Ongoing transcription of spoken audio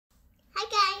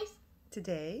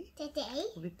Today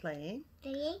we'll be playing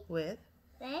with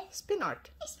spin art.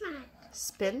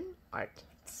 Spin art.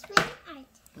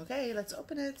 Okay, let's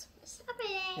open it.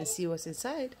 And see what's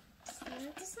inside.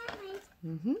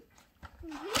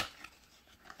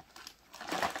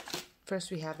 First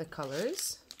we have the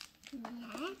colors.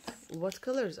 Yes. What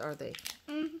colors are they?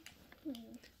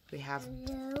 We have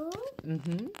blue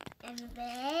and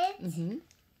red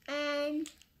and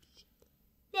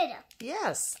little.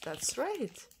 Yes, that's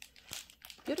right.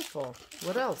 Beautiful.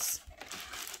 What else?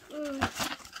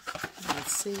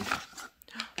 Let's see.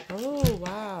 Oh,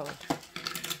 wow.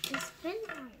 Spin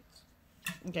art.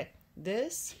 Okay,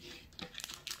 these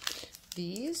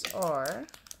are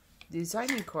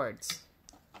designing cards.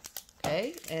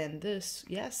 Okay, and this,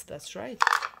 yes, that's right.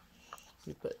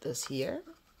 We put this here.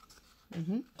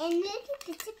 And little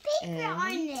bits of paper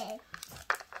on it.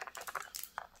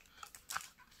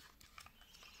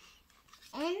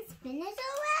 And spin it around.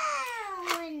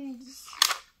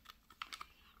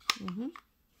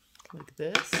 Like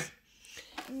this.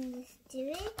 And let's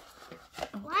do it.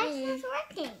 Why is this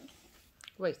working?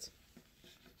 Wait.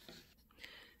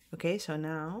 Okay, so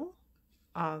now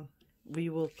we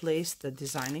will place the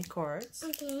designing cards.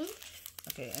 Okay.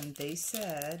 Okay, and they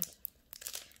said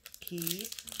keep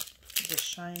the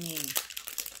shining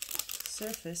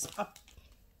surface up.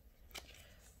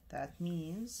 That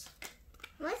means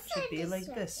What's it should be like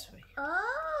this way.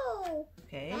 Oh.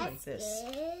 Okay, that's like this.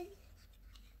 Good.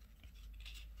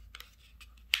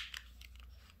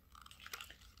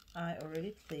 I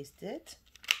already placed it.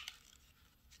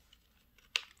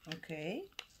 Okay,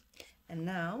 and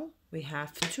now we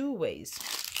have 2 ways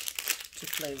to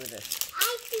play with it.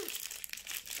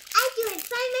 I do it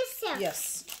by myself.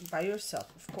 Yes, by yourself,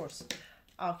 of course.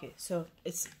 Okay, so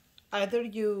it's either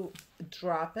you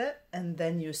drop it and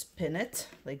then you spin it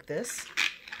like this,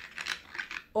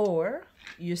 or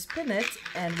you spin it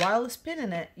and while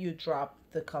spinning it you drop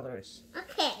the colors.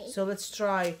 Okay. So let's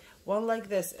try one like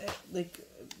this, like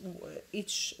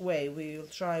each way. We'll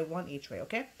try one each way,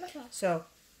 okay? Okay. So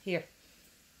here,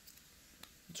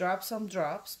 drop some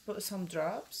drops, put some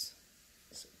drops,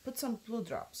 put some blue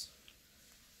drops.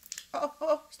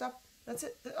 Oh, stop. That's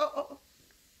it. Oh.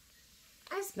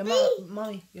 Lamar,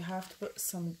 Mommy, you have to put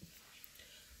some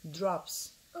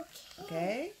drops.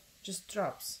 Okay? Just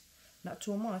drops. Not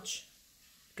too much.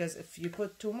 Because if you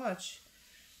put too much,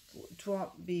 it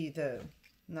won't be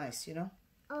nice, you know?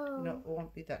 Oh. No, it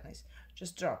won't be that nice.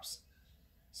 Just drops.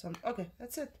 Okay,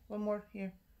 that's it. One more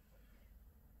here.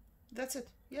 That's it.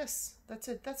 Yes, that's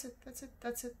it. That's it. That's it.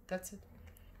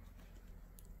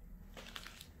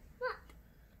 What?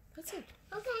 That's it.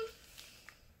 Okay.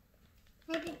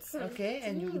 I did some. Okay,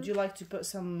 and would you like to put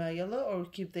some yellow or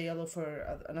keep the yellow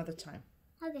for another time?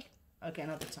 Okay. Okay,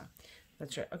 another time.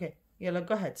 That's right. Okay, yellow,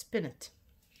 go ahead. Spin it.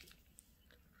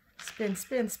 Spin.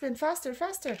 Faster.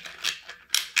 Faster,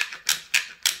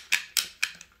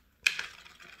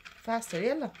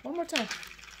 yellow. One more time.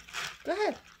 Go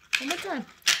ahead. One more time.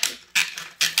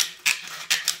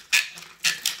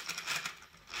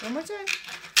 One more time.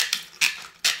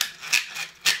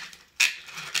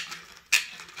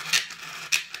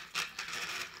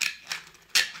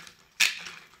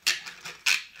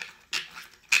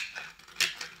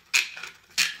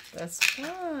 That's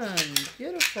fun.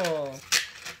 Beautiful.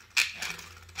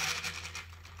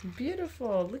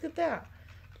 Beautiful. Look at that.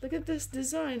 Look at this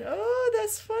design. Oh,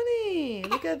 that's funny.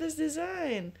 Look at this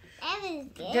design. That was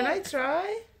good. Can I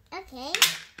try? Okay.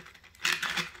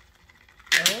 Oh.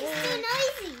 It's so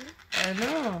noisy. I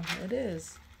know. It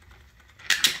is.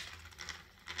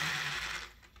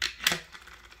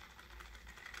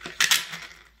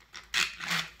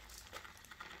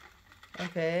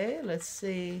 Okay, let's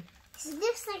see. This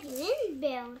looks like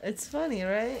windmill. It's funny,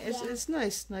 right? It's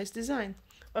nice. Nice design.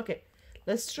 Okay,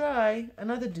 let's try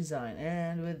another design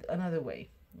and with another way.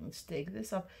 Let's take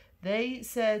this off. They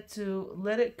said to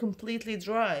let it completely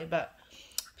dry, but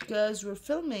because we're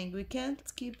filming, we can't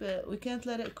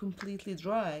let it completely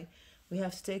dry. We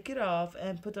have to take it off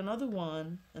and put another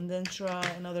one and then try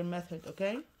another method,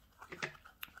 okay?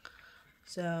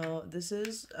 So this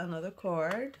is another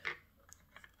card.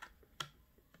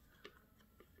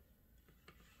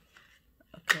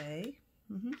 Okay.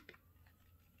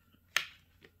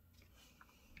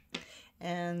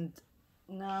 And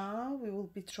now we will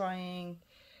be trying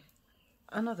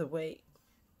another way.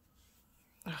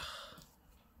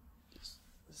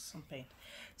 Some paint.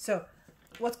 So,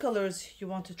 what colors you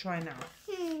want to try now?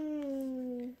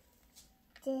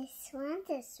 This one,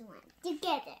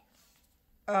 together.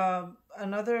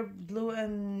 Another blue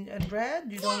and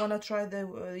red? You don't want to try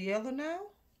the yellow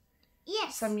now?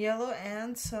 Yes. Some yellow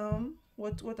and some...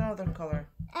 What other color?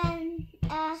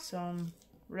 Some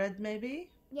red maybe?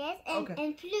 Yes, and, Okay.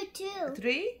 and blue too.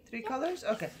 Three colors?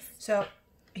 Okay. So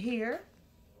here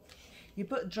you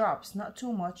put drops, not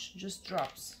too much, just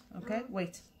drops. Okay?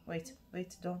 Wait,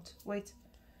 don't wait.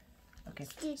 Okay.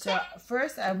 So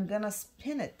first I'm gonna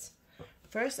spin it.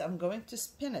 First I'm going to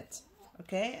spin it.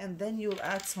 Okay? And then you'll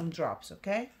add some drops,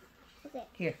 okay? Okay.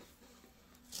 Here.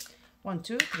 1,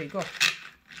 2, 3, go.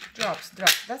 Drops.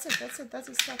 That's it.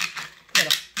 Stop.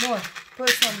 More. Put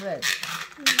some red.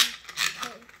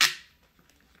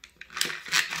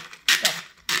 Stop.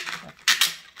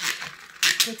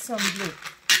 Put some blue.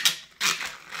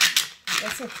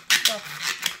 That's it. Stop.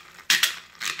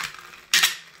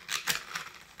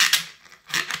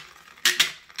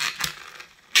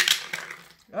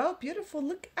 Oh, beautiful.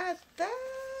 Look at that.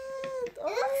 It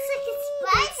looks like a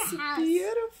spider house.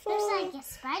 Beautiful. Looks like a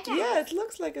spider Yeah, house. it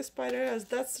looks like a spider house.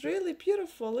 That's really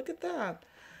beautiful. Look at that.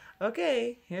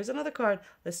 Okay, here's another card.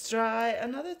 Let's try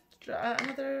another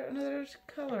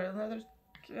color, another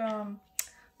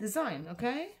design.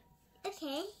 Okay.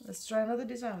 Okay. Let's try another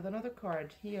design with another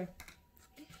card here.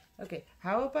 Okay.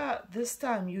 How about this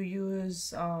time you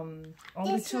use only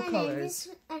This two one colors?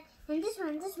 And this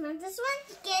one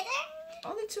together.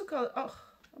 Only two colors. Oh,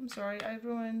 I'm sorry, I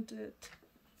ruined it.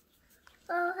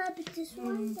 Oh, how about this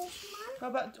one, this one? How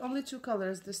about only two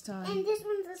colors this time? And this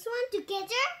one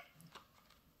together?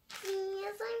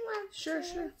 Yes, I want Sure, to.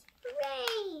 sure.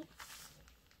 Hooray!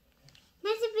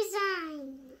 Nice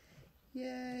design.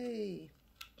 Yay.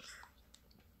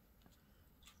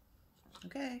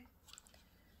 Okay.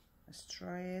 Let's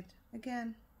try it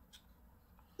again.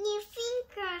 Your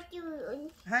fingers,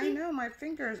 you. I know, my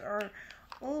fingers are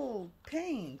all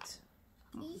paint.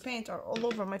 Paint are all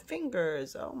over my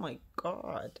fingers. Oh my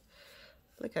god.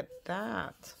 Look at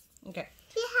that. Okay.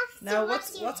 You have to Now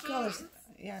wash your what colors? hands.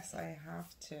 Yes, I have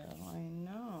to. I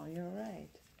know, you're right.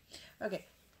 Okay,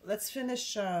 let's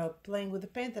finish playing with the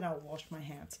paint and I'll wash my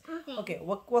hands. Okay. Okay,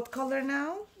 what color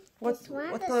now? What This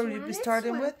one, what this color will one, you be this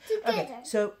starting one, with? together. Okay,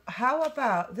 so how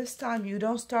about this time you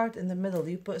don't start in the middle,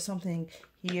 you put something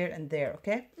here and there,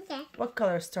 okay? Okay. What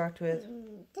color start with?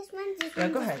 This one, this Yeah,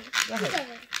 one. go this ahead. one. Go ahead.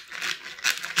 Together.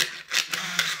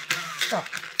 Stop.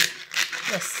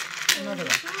 Yes, another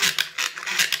one.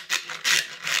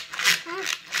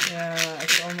 Yeah,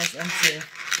 it's almost empty.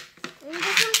 And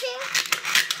this one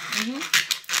too?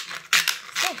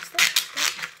 Stop.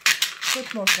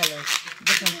 Put more colors,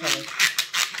 different colors.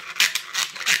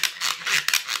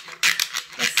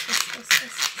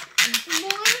 Yes.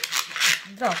 More?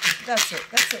 Drop. That's it.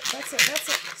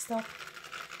 Stop.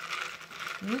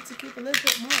 You need to keep a little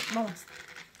bit more. Mama.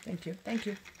 Thank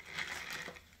you.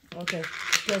 Okay,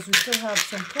 because we still have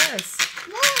some cards.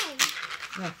 More.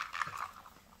 No.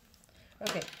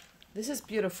 Okay, this is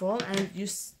beautiful, and you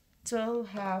still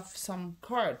have some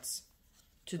cards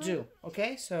to do.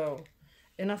 Okay, so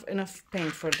enough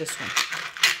paint for this one.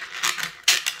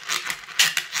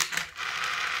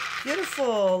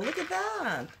 Beautiful. Look at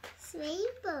that. It's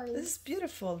rainbow. This is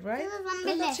beautiful, right? This is one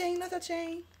Not minute.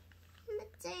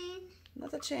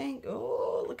 a chain.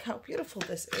 Oh, look how beautiful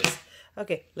this is.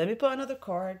 Okay, let me put another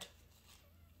card.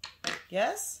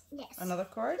 Yes? Yes. Another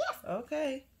card? Yes.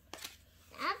 Okay.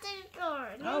 After the door.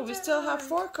 Oh, we still have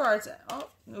 4 cards. Oh,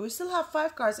 we still have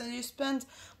 5 cards, and you spent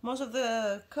most of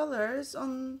the colors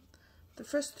on the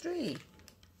first 3.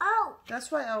 Oh. That's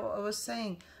why I was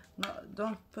saying, no,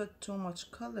 don't put too much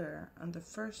color on the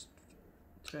first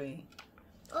 3.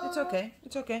 It's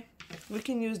okay. We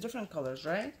can use different colors,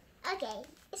 right? Okay.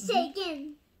 Say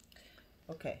again.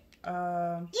 Okay.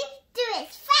 You do it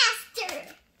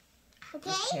faster.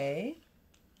 Okay? Okay.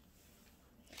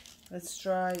 Let's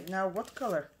try now. What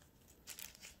color?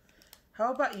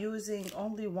 How about using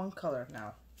only one color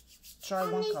now? Try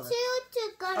Only one color. two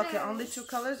colors. Okay, only 2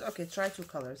 colors. Okay, try 2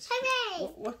 colors. Hooray!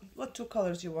 What 2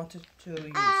 colors you wanted to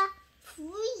use?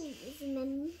 Please, and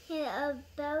then here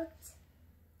about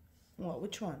What?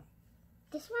 Which one?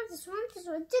 this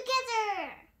one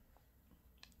together.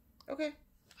 Okay.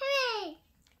 Hooray!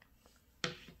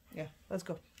 Yeah. Let's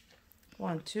go.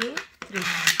 1, 2, 3.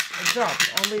 A drop.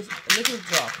 Only a little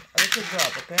drop.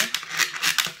 Okay.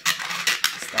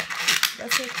 Stop.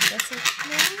 That's it.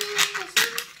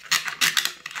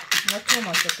 Not too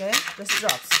much. Okay. Just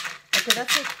drops. Okay.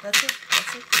 That's it. That's it.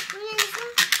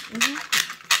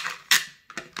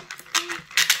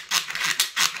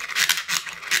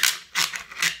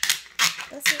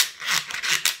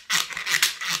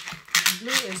 Blue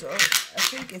is, I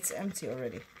think it's empty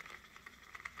already.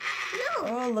 No.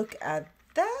 Oh, look at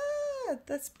that.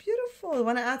 That's beautiful. You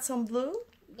want to add some blue?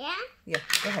 Yeah? Yeah,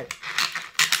 go ahead.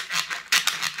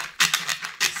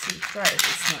 See, try it.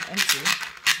 It's not empty.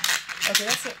 Okay,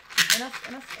 that's it. Enough,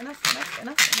 enough, enough, enough,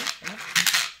 enough, enough, enough.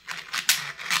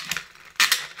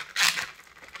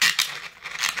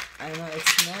 I know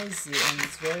it's noisy and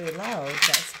it's very loud.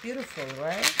 That's beautiful,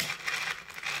 right?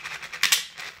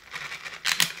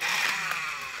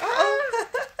 Uh-oh.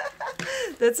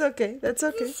 That's okay. That's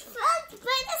okay. It's fun by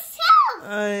itself.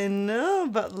 I know,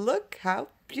 but look how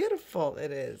beautiful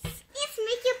it is. Let's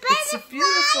make a butterfly. It's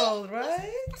beautiful,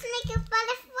 right? Let's make a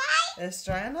butterfly. Let's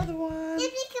try another one. Let's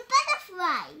make a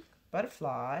butterfly.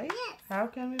 Butterfly? Yes. How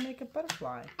can we make a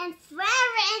butterfly? And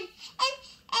flower and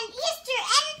Easter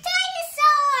and a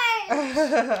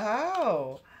dinosaur.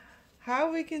 How?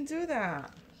 How we can do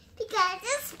that? Because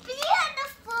it's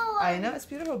beautiful. I know it's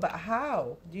beautiful, but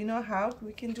how? Do you know how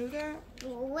we can do that?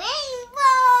 Rainbow.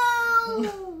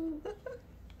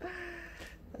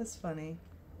 That's funny.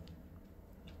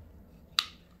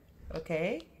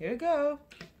 Okay, here we go.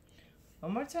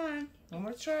 One more time. One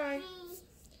more try.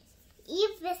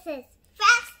 If this is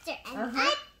faster and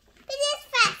it is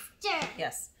faster.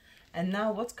 Yes. And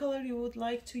now what color you would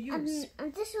like to use?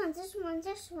 This one.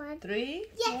 3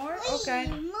 Yes, more? please, Okay.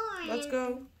 more. Let's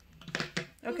go.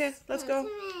 Okay, let's go.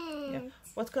 Yeah.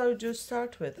 What color do you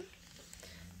start with?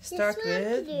 Start one,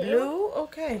 with blue. blue.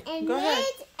 Okay. And Go ahead.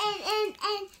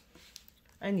 red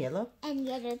And yellow. and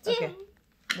yellow too. Okay.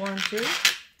 1, 2.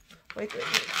 Wait.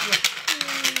 Yeah.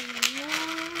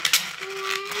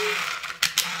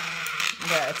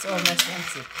 Yeah, it's almost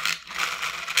empty.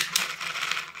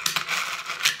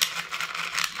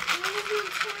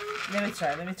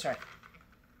 Let me try.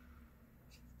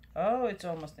 Oh, it's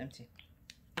almost empty.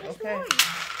 Okay.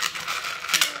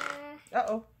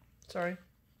 Uh-oh. Sorry.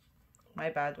 My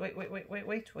bad. Wait.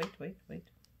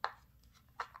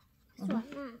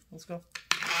 Let's go.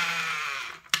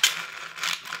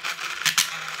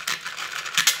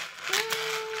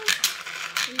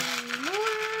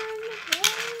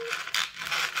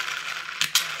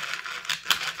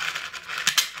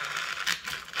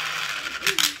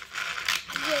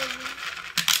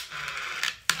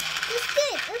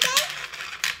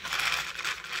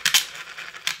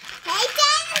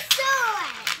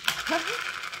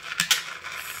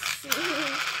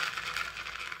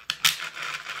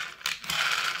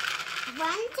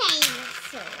 One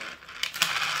dinosaur.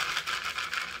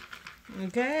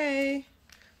 Okay.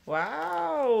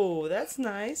 Wow, that's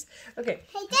nice. Okay.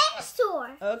 Hey,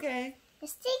 dinosaur. Okay.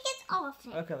 Let's take it off.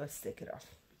 Okay, let's take it off.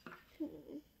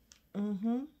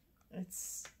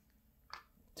 It's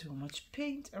too much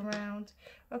paint around.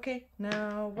 Okay,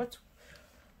 now what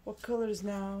colors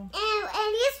now?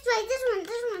 And let's try this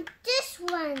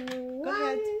one. Go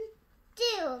ahead.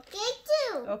 2. Okay,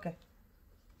 2. Okay.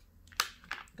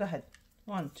 Go ahead.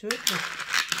 1, 2, 3.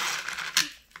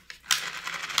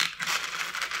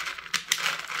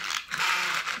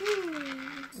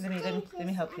 Let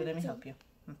me help you.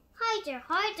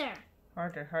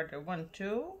 Harder. Harder. 1,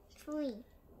 2, 3.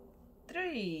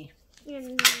 3. Another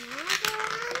one.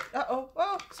 Uh-oh.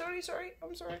 Oh, sorry.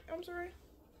 I'm sorry.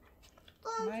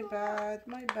 My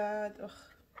bad. Ugh.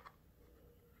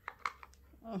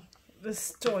 Oh,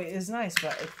 this toy is nice,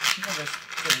 but it never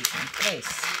stays in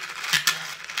place.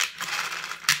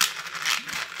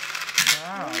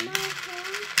 Wow.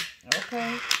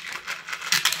 Okay.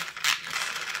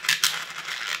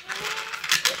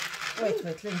 Wait,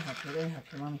 let me help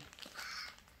you, Mommy.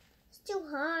 It's too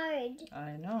hard.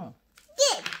 I know.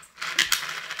 Get.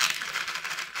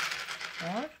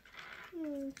 What?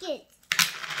 Get.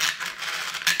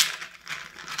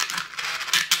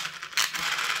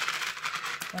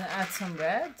 Wanna add some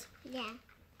red? Yeah.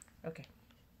 Okay.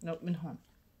 No, min home.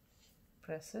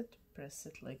 Press it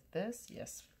like this.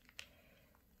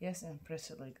 Yes, and press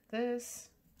it like this.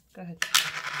 Go ahead.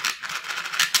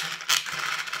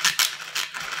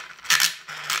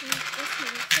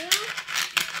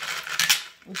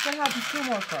 We still have 2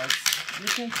 more cards. You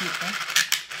can keep them.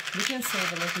 You can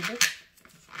save a little bit.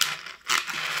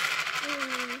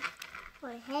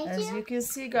 As you can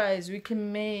see, guys, we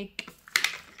can make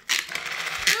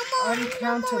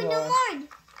uncountable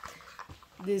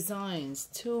designs.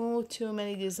 Too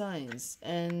many designs,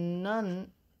 and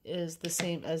none is the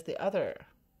same as the other.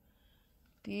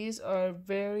 These are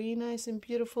very nice and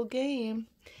beautiful game,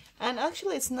 and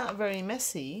actually it's not very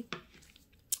messy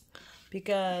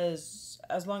because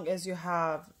as long as you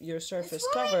have your surface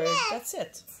covered, that's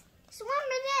it. It's 1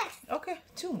 minute. Okay,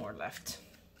 2 more left.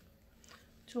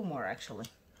 2 more actually.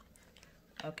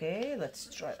 Okay, let's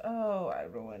try. Oh, I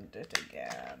ruined it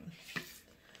again.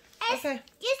 Okay.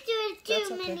 Just do it 2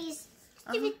 That's okay. minutes.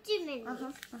 Do it 2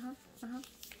 minutes.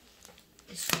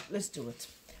 Let's do it.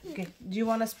 Okay, do you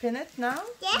want to spin it now?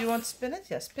 Yes. Do you want to spin it?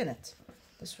 Yes, spin it.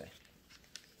 This way.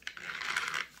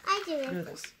 I do. do it. Do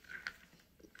this.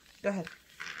 Go ahead.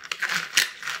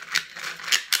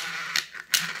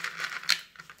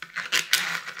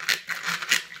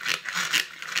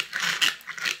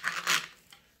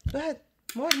 Go ahead.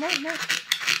 More.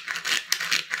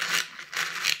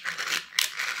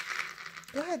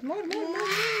 Go ahead. More. And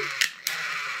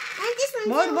this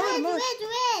one's More.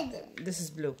 red. This is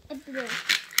blue. A blue.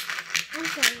 I'm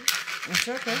sorry. It's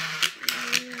okay.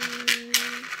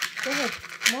 Go ahead.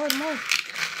 More.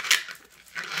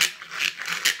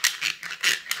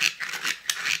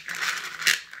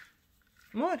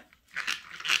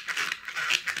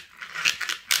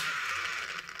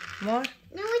 More.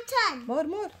 No, we're done.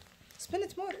 More. Spin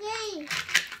it more. Yay.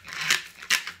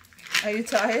 Are you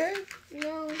tired?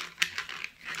 No.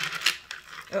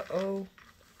 Uh-oh.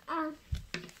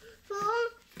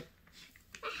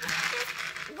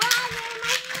 Water in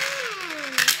my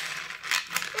hand.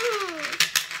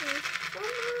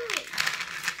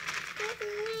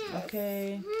 Okay.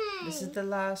 This is the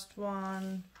last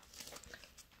one.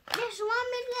 There's 1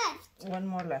 minute left. One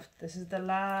more left. This is the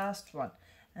last one.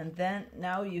 And then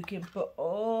now you can put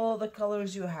all the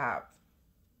colors you have.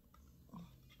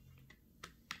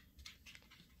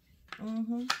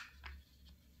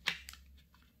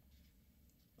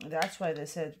 That's why they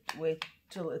said wait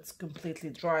till it's completely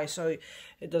dry so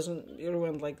it doesn't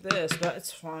ruin like this, but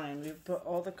it's fine. We put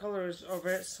all the colors over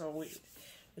it so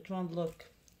it won't look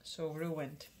so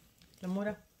ruined.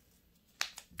 Lamura?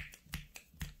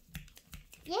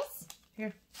 Yes?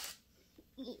 Here.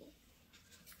 Yeah.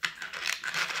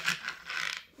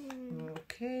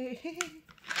 Okay.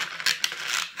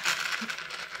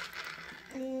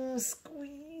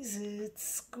 Squeeze it,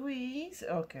 squeeze.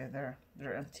 Okay, they're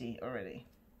empty already.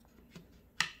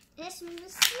 This one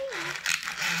is sweet.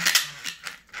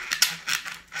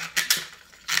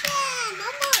 Yeah, no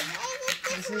more.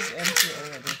 This is empty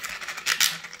already.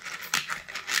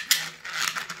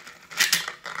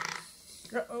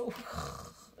 Uh-oh.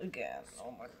 Again.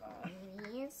 Oh my god.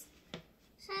 Yes.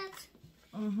 That's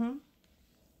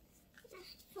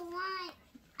why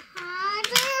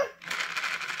harder.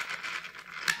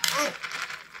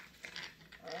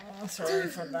 Oh, sorry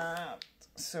for that.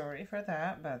 Sorry for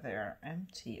that, but they're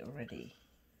empty already.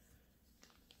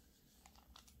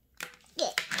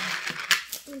 Yeah.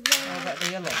 Oh, but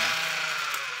the yellow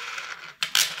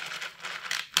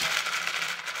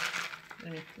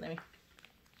one. Let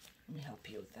me help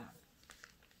you with that.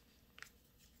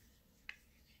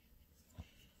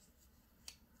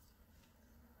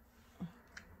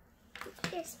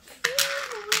 Yes.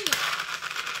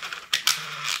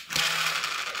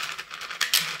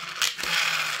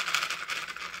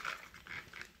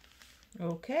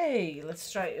 Okay,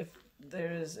 let's try if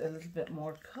there's a little bit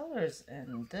more colors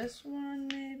in this one,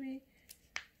 maybe.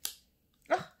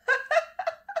 Oh.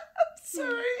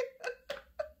 Sorry.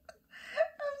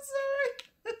 I'm sorry.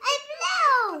 I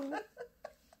know.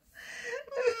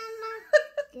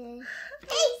 Good.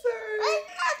 Hey, sorry.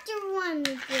 another one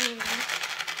again.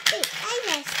 Wait,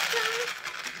 I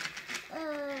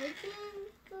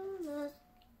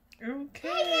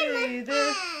Okay,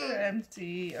 they're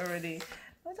empty already.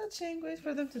 Why not Shane wait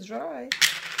for them to dry?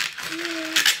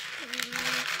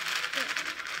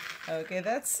 Okay,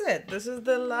 that's it. This is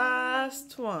the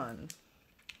last one.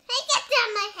 Hey, get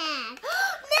down my hand. No!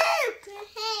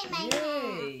 Hey, my hand.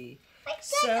 Yay! I got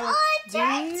So all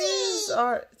these dirty.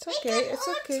 are. It's I okay. got It's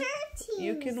all okay. dirty.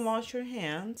 You can wash your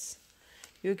hands.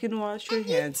 You can wash your And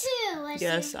hands. you too, wash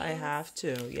Yes, your I hands. have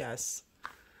to. Yes,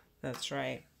 that's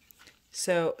right.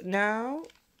 So now,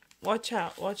 watch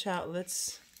out. Watch out.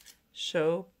 Let's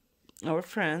show our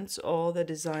friends all the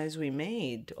designs we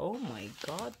made. Oh my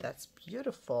God, that's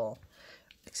beautiful.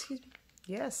 Excuse me.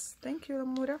 Yes, thank you,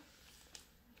 Lamura.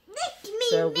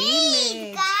 So we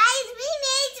made, guys, we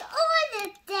made all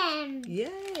of them.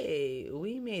 yay!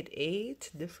 We made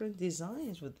 8 different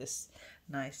designs with this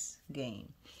nice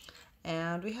game.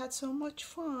 And we had so much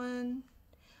fun.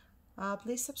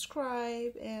 Please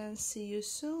subscribe and see you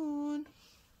soon.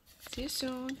 See you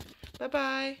soon.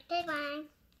 Bye-bye. Bye-bye.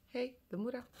 Hey,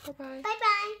 Lamura. Bye-bye.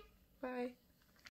 Bye-bye. Bye.